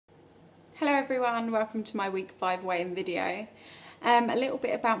Hello everyone, welcome to my week 5 weigh-in video. A little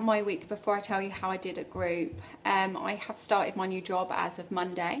bit about my week before I tell you how I did at group. I have started my new job as of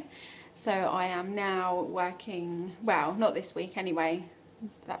Monday, so I am now working, well, not this week anyway.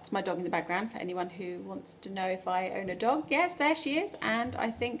 That's my dog in the background for anyone who wants to know if I own a dog. Yes, there she is, and I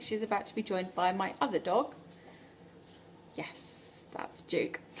think she's about to be joined by my other dog. Yes, that's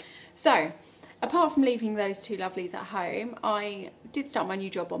Duke. So, apart from leaving those two lovelies at home, I did start my new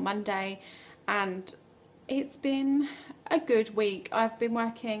job on Monday and it's been a good week. I've been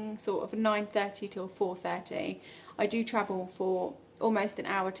working sort of 9:30 till 4:30. I do travel for almost an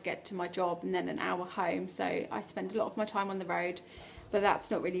hour to get to my job and then an hour home, so I spend a lot of my time on the road, but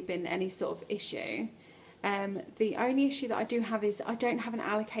that's not really been any sort of issue. The only issue that I do have is I don't have an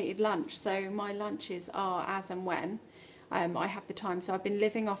allocated lunch, so my lunches are as and when I have the time. So I've been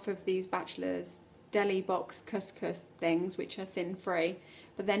living off of these Bachelor's deli box couscous things, which are sin free,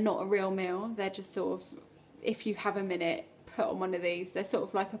 but they're not a real meal. They're just sort of, if you have a minute, put on one of these. They're sort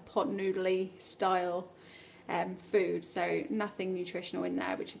of like a pot noodly style food, so nothing nutritional in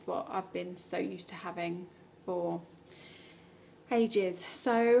there, which is what I've been so used to having for ages.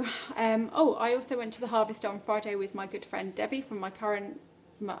 So I also went to the Harvester on Friday with my good friend Debbie from my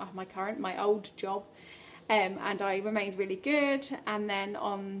old job, and I remained really good. And then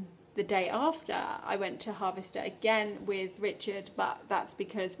on the day after, I went to Harvester again with Richard, but that's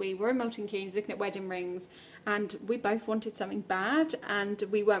because we were in Milton Keynes looking at wedding rings and we both wanted something bad and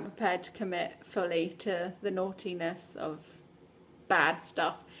we weren't prepared to commit fully to the naughtiness of bad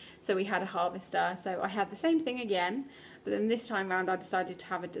stuff. So we had a Harvester. So I had the same thing again, but then this time round I decided to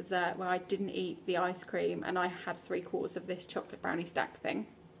have a dessert where I didn't eat the ice cream and I had 3/4 of this chocolate brownie stack thing.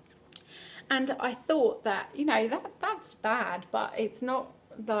 And I thought that, you know, that's bad, but it's not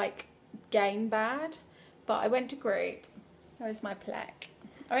like game bad. But I went to group. Where's my plaque?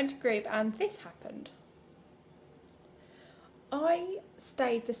 I went to group and this happened. I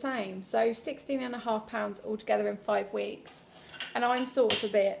stayed the same, so £16.5 altogether in 5 weeks, and I'm sort of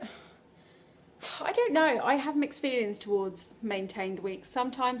a bit, I don't know, I have mixed feelings towards maintained weeks.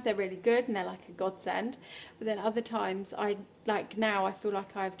 Sometimes they're really good and they're like a godsend, but then other times now I feel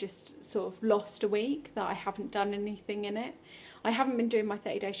like I've just sort of lost a week, that I haven't done anything in it. I haven't been doing my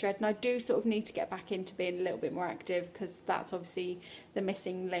 30-day shred, and I do sort of need to get back into being a little bit more active because that's obviously the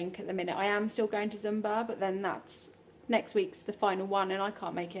missing link at the minute. I am still going to Zumba, but then next week's the final one and I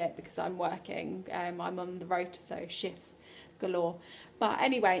can't make it because I'm working. I'm on the road, so shifts galore. But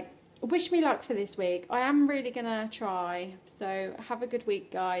anyway, wish me luck for this week. I am really gonna try, so have a good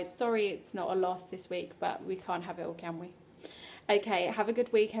week, guys. Sorry it's not a loss this week, but we can't have it all, can we? Okay, have a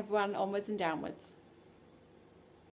good week everyone. Onwards and downwards.